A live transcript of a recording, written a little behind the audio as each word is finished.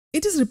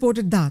It is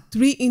reported that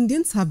 3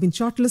 Indians have been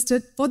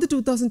shortlisted for the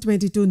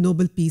 2022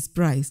 Nobel Peace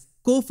Prize.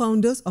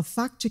 Co-founders of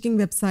fact-checking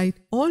website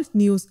Alt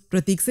News,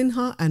 Prateek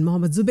Sinha and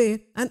Mohammad Zubair,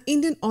 and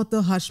Indian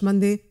author Harsh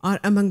Mande are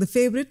among the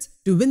favorites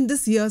to win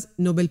this year's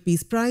Nobel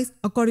Peace Prize,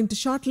 according to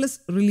shortlist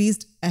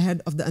released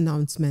ahead of the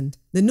announcement.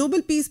 The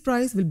Nobel Peace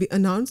Prize will be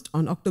announced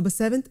on October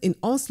 7th in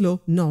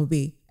Oslo,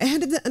 Norway.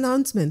 Ahead of the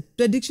announcement,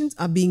 predictions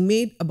are being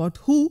made about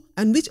who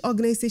and which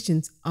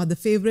organizations are the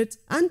favorites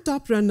and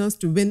top runners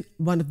to win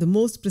one of the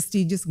most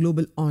prestigious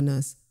global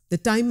honors. The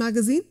Time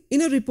magazine,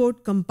 in a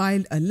report,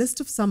 compiled a list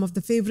of some of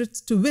the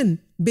favorites to win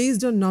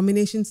based on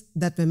nominations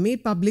that were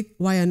made public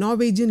via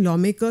Norwegian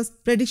lawmakers,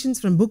 predictions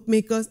from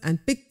bookmakers,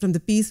 and picked from the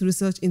Peace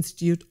Research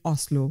Institute,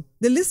 Oslo.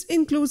 The list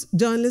includes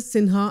journalists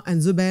Sinha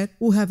and Zubair,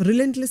 who have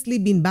relentlessly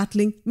been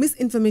battling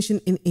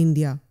misinformation in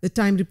India. The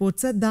Time report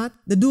said that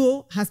the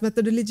duo has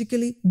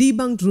methodologically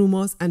debunked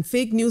rumors and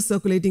fake news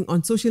circulating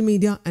on social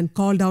media and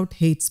called out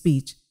hate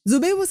speech.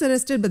 Zubair was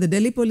arrested by the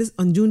Delhi police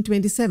on June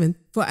 27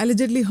 for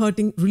allegedly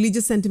hurting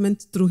religious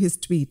sentiments through his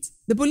tweets.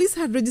 The police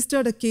had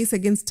registered a case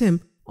against him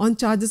on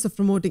charges of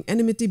promoting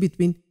enmity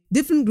between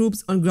different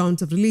groups on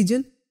grounds of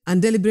religion and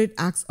deliberate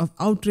acts of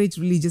outraged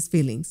religious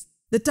feelings.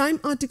 The Time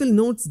article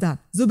notes that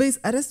Zubair's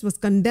arrest was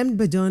condemned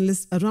by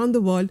journalists around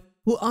the world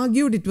who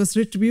argued it was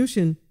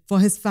retribution for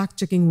his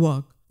fact-checking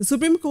work. The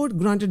Supreme Court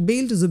granted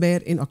bail to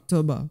Zubair in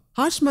October.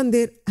 Harsh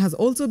Mande has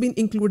also been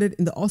included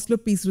in the Oslo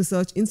Peace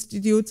Research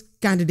Institute's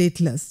candidate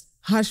list.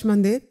 Harsh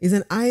Mande is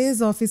an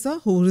IAS officer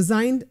who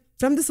resigned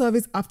from the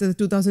service after the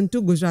 2002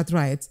 Gujarat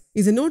riots. He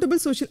is a notable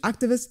social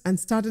activist and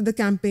started the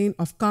campaign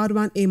of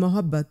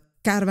Karwan-e-Mohabbat,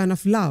 Caravan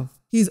of Love.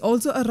 He is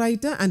also a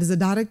writer and is a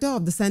director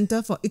of the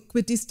Center for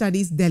Equity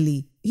Studies,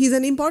 Delhi. He is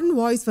an important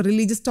voice for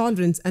religious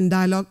tolerance and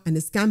dialogue, and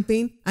his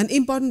campaign an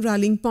important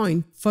rallying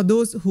point for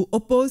those who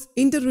oppose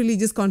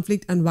inter-religious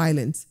conflict and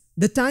violence.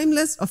 The Time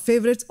list of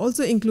favorites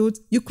also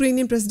includes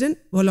Ukrainian President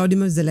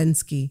Volodymyr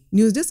Zelensky.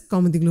 News Desk,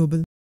 Kaumudy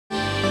Global.